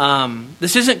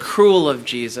 This isn't cruel of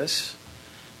Jesus.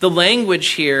 The language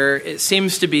here, it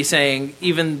seems to be saying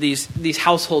even these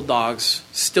household dogs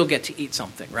still get to eat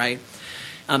something, right?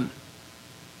 I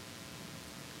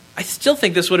still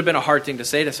think this would have been a hard thing to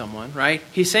say to someone, right?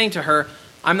 He's saying to her,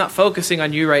 I'm not focusing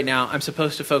on you right now. I'm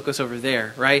supposed to focus over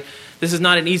there, right? This is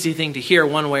not an easy thing to hear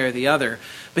one way or the other.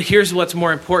 But here's what's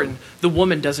more important. The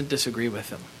woman doesn't disagree with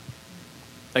him.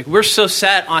 Like, we're so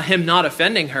set on him not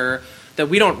offending her that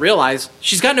we don't realize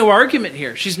she's got no argument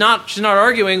here. She's not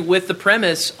arguing with the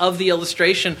premise of the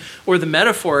illustration or the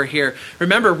metaphor here.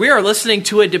 Remember, we are listening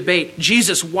to a debate.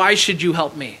 Jesus, why should you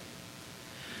help me?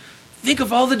 Think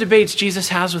of all the debates Jesus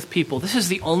has with people. This is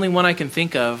the only one I can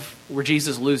think of where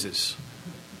Jesus loses.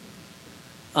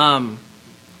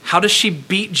 How does she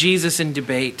beat Jesus in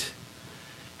debate?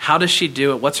 How does she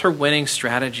do it? What's her winning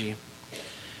strategy?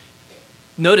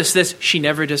 Notice this, she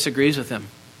never disagrees with him.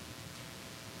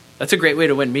 That's a great way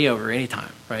to win me over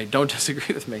anytime, right? Don't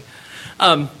disagree with me.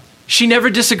 She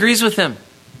never disagrees with him.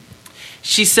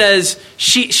 She says,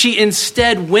 she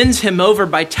instead wins him over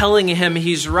by telling him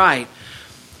he's right.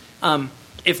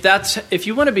 If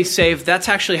you want to be saved, that's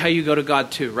actually how you go to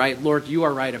God too, right? Lord, you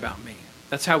are right about me.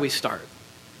 That's how we start.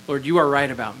 Lord, you are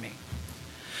right about me.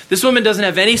 This woman doesn't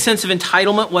have any sense of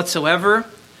entitlement whatsoever.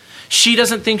 She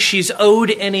doesn't think she's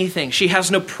owed anything. She has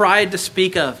no pride to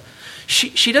speak of.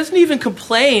 She doesn't even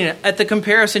complain at the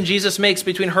comparison Jesus makes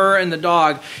between her and the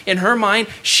dog. In her mind,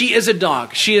 she is a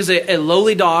dog. She is a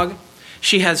lowly dog.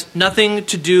 She has nothing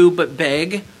to do but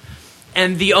beg.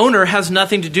 And the owner has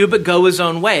nothing to do but go his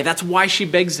own way. That's why she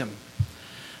begs him.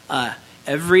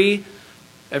 Every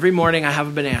morning I have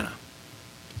a banana.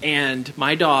 And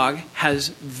my dog has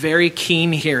very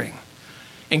keen hearing.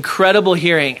 Incredible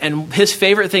hearing. And his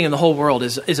favorite thing in the whole world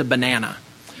is a banana.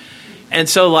 And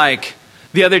so like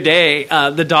the other day,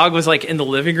 the dog was like in the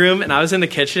living room and I was in the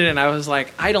kitchen and I was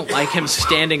like, I don't like him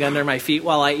standing under my feet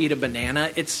while I eat a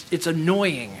banana. It's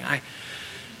annoying.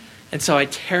 And so I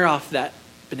tear off that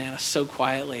banana so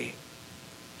quietly.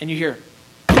 And you hear,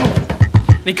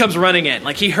 And he comes running in.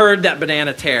 Like, he heard that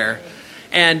banana tear.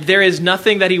 And there is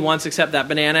nothing that he wants except that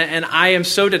banana. And I am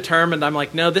so determined. I'm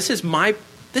like, no, this is my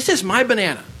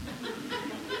banana.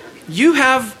 You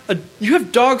have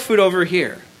dog food over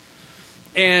here.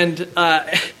 And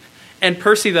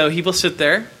Percy, though, he will sit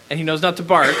there, and he knows not to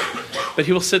bark, but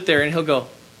he will sit there and he'll go.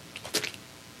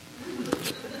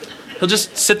 He'll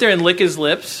just sit there and lick his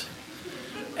lips.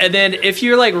 And then if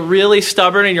you're like really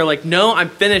stubborn and you're like, no, I'm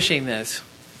finishing this,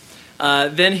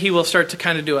 then he will start to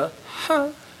kind of do a,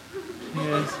 huh.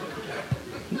 Yes.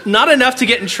 Not enough to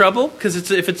get in trouble,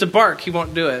 because if it's a bark, he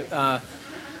won't do it.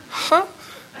 Huh.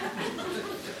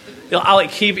 I'll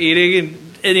like keep eating, and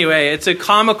anyway, it's a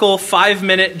comical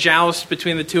 5-minute joust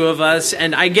between the two of us,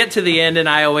 and I get to the end, and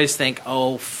I always think,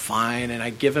 oh, fine, and I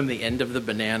give him the end of the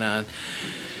banana.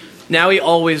 Now he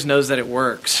always knows that it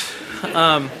works.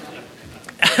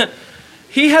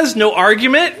 He has no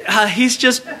argument. He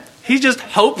just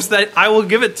hopes that I will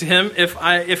give it to him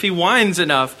if he whines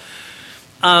enough.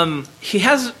 He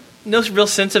has no real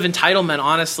sense of entitlement,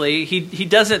 honestly. He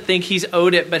doesn't think he's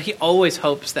owed it, but he always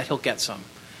hopes that he'll get some.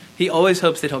 He always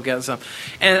hopes that he'll get some.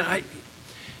 And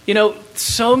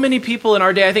so many people in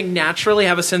our day, I think, naturally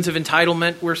have a sense of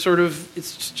entitlement.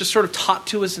 It's just sort of taught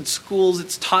to us in schools.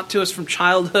 It's taught to us from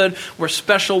childhood. We're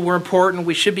special, we're important,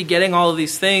 we should be getting all of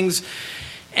these things.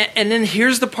 And then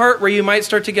here's the part where you might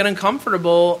start to get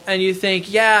uncomfortable and you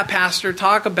think, yeah, Pastor,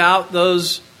 talk about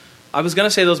those, I was going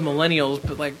to say those millennials,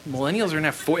 but like millennials are in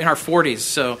our 40s.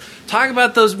 So talk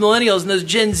about those millennials and those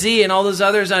Gen Z and all those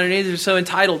others underneath who are so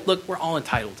entitled. Look, we're all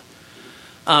entitled.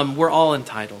 We're all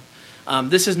entitled.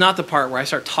 This is not the part where I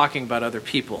start talking about other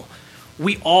people.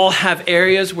 We all have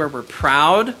areas where we're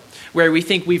proud, where we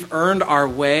think we've earned our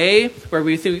way, where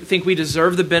we think we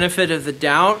deserve the benefit of the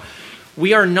doubt.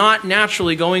 We are not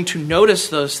naturally going to notice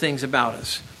those things about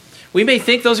us. We may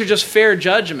think those are just fair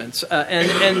judgments,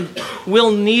 and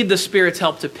we'll need the Spirit's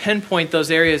help to pinpoint those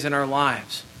areas in our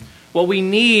lives. What we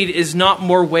need is not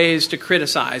more ways to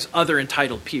criticize other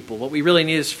entitled people. What we really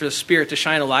need is for the Spirit to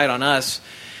shine a light on us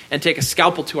and take a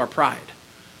scalpel to our pride.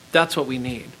 That's what we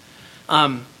need.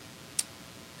 Are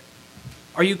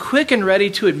you quick and ready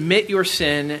to admit your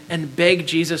sin and beg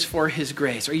Jesus for his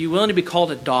grace? Are you willing to be called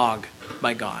a dog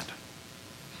by God?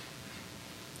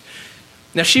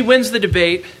 Now, she wins the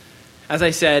debate. As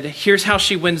I said, here's how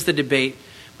she wins the debate: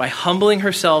 by humbling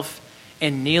herself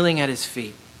and kneeling at his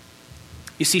feet.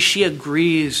 You see, she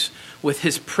agrees with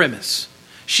his premise.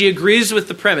 She agrees with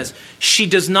the premise. She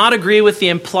does not agree with the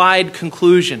implied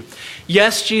conclusion.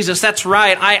 Yes, Jesus, that's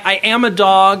right. I am a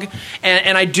dog,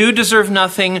 and I do deserve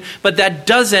nothing, but that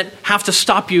doesn't have to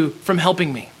stop you from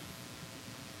helping me.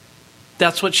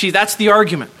 That's the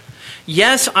argument.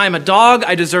 Yes, I'm a dog,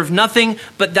 I deserve nothing,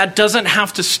 but that doesn't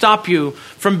have to stop you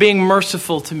from being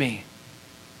merciful to me.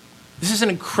 This is an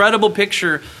incredible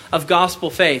picture of gospel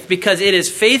faith, because it is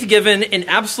faith given in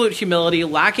absolute humility,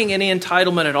 lacking any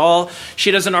entitlement at all.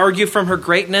 She doesn't argue from her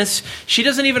greatness. She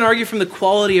doesn't even argue from the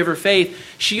quality of her faith.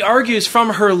 She argues from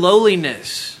her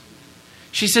lowliness.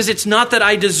 She says, it's not that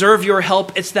I deserve your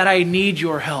help, it's that I need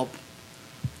your help.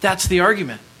 That's the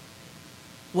argument.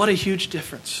 What a huge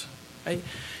difference, right?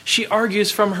 She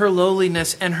argues from her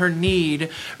lowliness and her need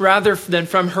rather than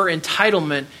from her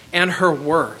entitlement and her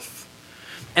worth.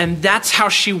 And that's how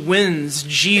she wins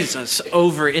Jesus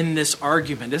over in this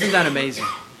argument. Isn't that amazing?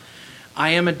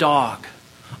 I am a dog.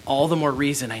 All the more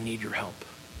reason I need your help.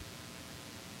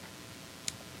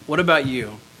 What about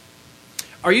you?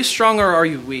 Are you strong or are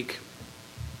you weak?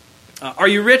 Are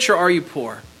you rich or are you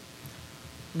poor?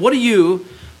 What do you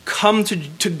come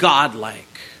to God like?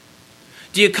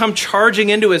 Do you come charging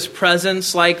into his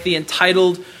presence like the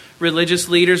entitled religious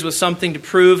leaders with something to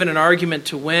prove and an argument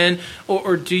to win?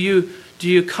 Or do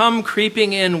you come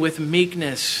creeping in with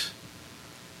meekness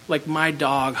like my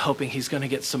dog hoping he's going to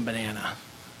get some banana,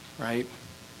 right?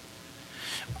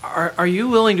 Are you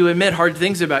willing to admit hard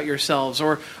things about yourselves?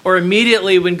 Or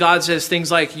immediately when God says things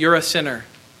like, you're a sinner,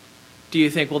 do you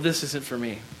think, well, this isn't for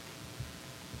me?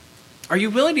 Are you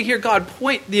willing to hear God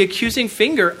point the accusing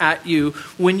finger at you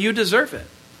when you deserve it?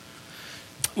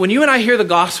 When you and I hear the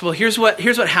gospel, here's what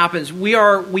happens.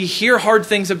 We hear hard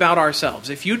things about ourselves.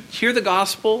 If you hear the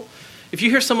gospel, if you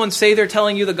hear someone say they're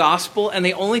telling you the gospel and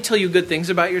they only tell you good things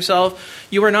about yourself,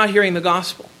 you are not hearing the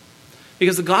gospel.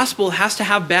 Because the gospel has to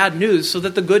have bad news so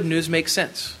that the good news makes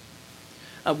sense.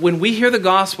 When we hear the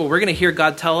gospel, we're going to hear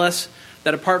God tell us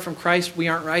that apart from Christ, we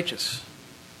aren't righteous.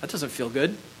 That doesn't feel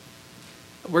good.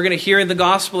 We're going to hear in the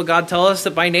gospel God tell us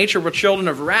that by nature we're children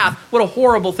of wrath. What a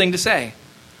horrible thing to say.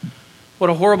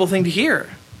 What a horrible thing to hear.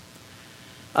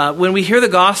 When we hear the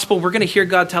gospel, we're going to hear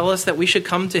God tell us that we should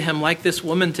come to him like this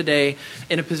woman today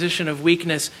in a position of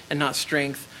weakness and not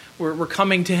strength. We're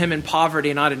coming to him in poverty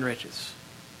and not in riches.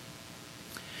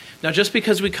 Now, just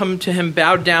because we come to him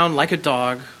bowed down like a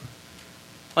dog,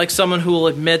 like someone who will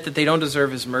admit that they don't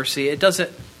deserve his mercy, it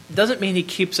doesn't mean he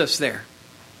keeps us there,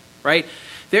 right?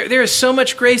 There is so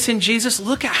much grace in Jesus.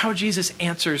 Look at how Jesus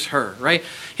answers her, right?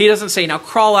 He doesn't say, now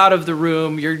crawl out of the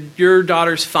room. Your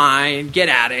daughter's fine. Get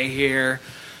out of here.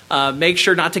 Make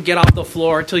sure not to get off the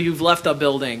floor until you've left the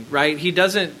building, right? He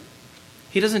doesn't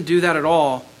do that at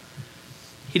all.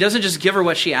 He doesn't just give her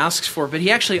what she asks for, but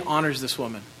he actually honors this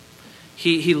woman.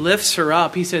 He lifts her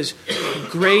up. He says,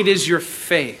 great is your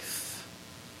faith.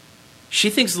 She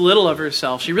thinks little of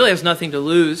herself. She really has nothing to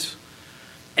lose.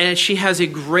 And she has a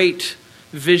great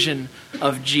vision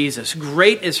of Jesus.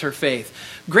 Great is her faith.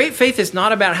 Great faith is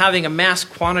not about having a mass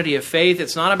quantity of faith.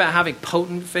 It's not about having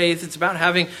potent faith. It's about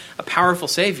having a powerful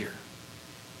Savior.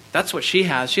 That's what she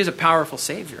has. She has a powerful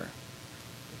Savior.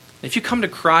 If you come to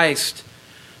Christ,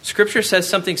 Scripture says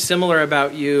something similar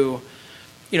about you.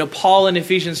 You know, Paul in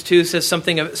Ephesians 2 says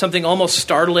something almost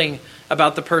startling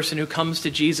about the person who comes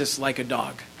to Jesus like a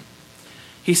dog.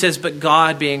 He says, but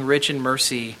God, being rich in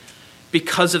mercy,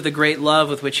 because of the great love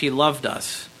with which he loved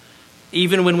us,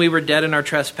 even when we were dead in our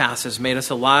trespasses, made us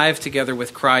alive together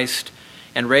with Christ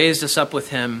and raised us up with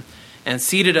him and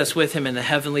seated us with him in the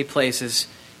heavenly places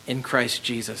in Christ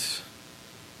Jesus.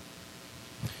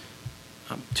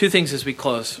 Two things as we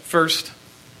close. First,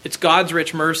 it's God's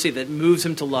rich mercy that moves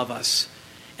him to love us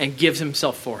and gives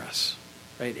himself for us.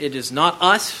 Right? It is not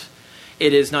us.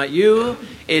 It is not you.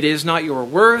 It is not your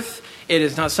worth. It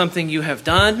is not something you have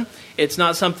done. It's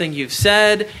not something you've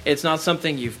said. It's not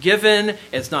something you've given.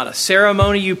 It's not a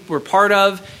ceremony you were part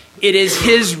of. It is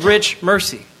his rich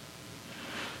mercy.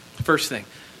 First thing.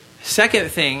 Second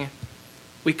thing,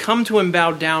 we come to him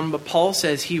bowed down, but Paul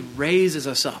says he raises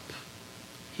us up.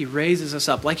 He raises us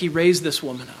up like he raised this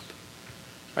woman up.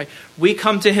 Right? We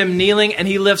come to him kneeling and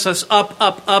he lifts us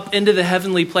up into the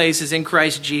heavenly places in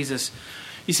Christ Jesus.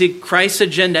 You see, Christ's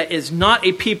agenda is not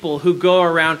a people who go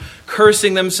around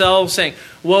cursing themselves, saying,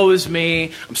 woe is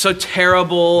me, I'm so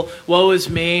terrible, woe is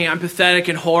me, I'm pathetic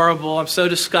and horrible, I'm so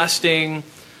disgusting.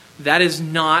 That is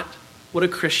not what a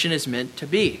Christian is meant to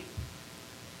be.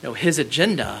 No, his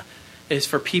agenda is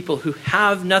for people who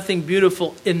have nothing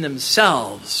beautiful in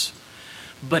themselves,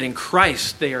 but in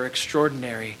Christ they are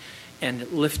extraordinary and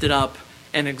lifted up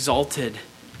and exalted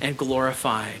and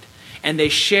glorified. And they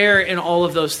share in all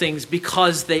of those things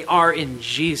because they are in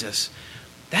Jesus.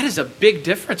 That is a big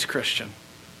difference, Christian.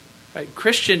 Right?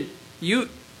 Christian,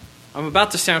 I'm about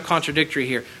to sound contradictory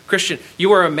here. Christian,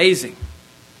 you are amazing.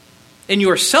 In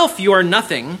yourself, you are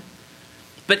nothing.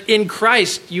 But in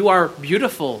Christ, you are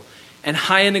beautiful and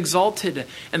high and exalted.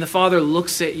 And the Father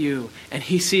looks at you and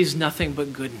he sees nothing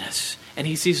but goodness. And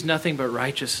he sees nothing but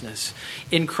righteousness.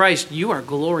 In Christ, you are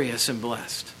glorious and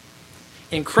blessed.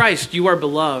 In Christ, you are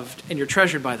beloved and you're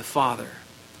treasured by the Father.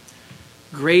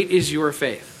 Great is your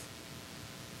faith.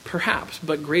 Perhaps,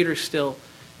 but greater still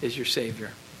is your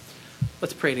Savior.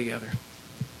 Let's pray together.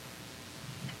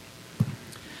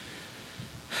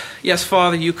 Yes,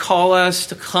 Father, you call us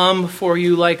to come before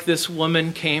you like this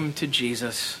woman came to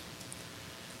Jesus,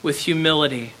 with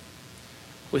humility,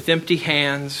 with empty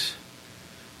hands,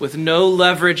 with no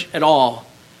leverage at all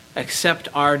except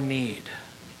our need.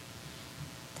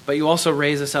 But you also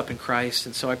raise us up in Christ,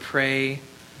 and so I pray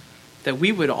that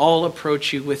we would all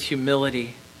approach you with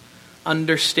humility,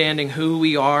 understanding who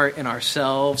we are in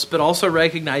ourselves, but also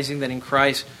recognizing that in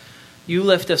Christ you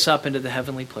lift us up into the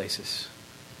heavenly places.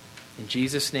 In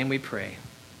Jesus' name we pray.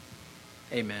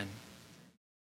 Amen.